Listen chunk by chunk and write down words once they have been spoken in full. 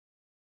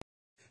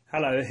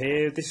Hello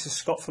here, this is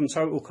Scott from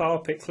Total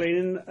Carpet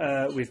Cleaning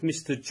with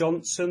Mr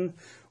Johnson.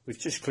 We've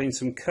just cleaned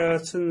some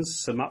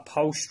curtains, some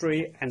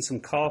upholstery and some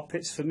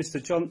carpets for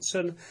Mr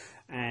Johnson,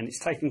 and it's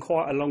taken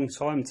quite a long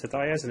time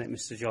today, hasn't it,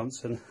 Mr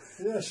Johnson?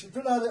 Yes, we've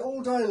been at it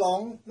all day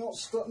long, not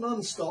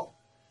non-stop,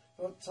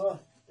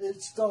 but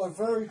it's done a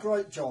very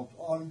great job.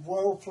 I'm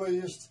well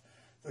pleased.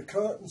 The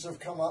curtains have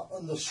come up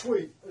and the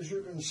suite, as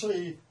you can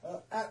see,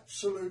 are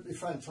absolutely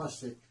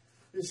fantastic.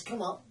 It's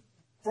come up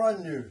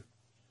brand new.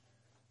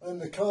 And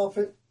the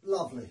carpet,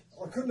 lovely.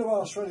 I couldn't have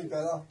asked for any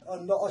better,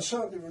 and I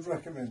certainly would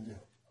recommend you.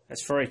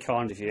 That's very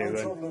kind of you. No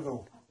trouble at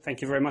all.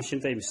 Thank you very much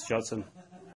indeed, Mr Johnson.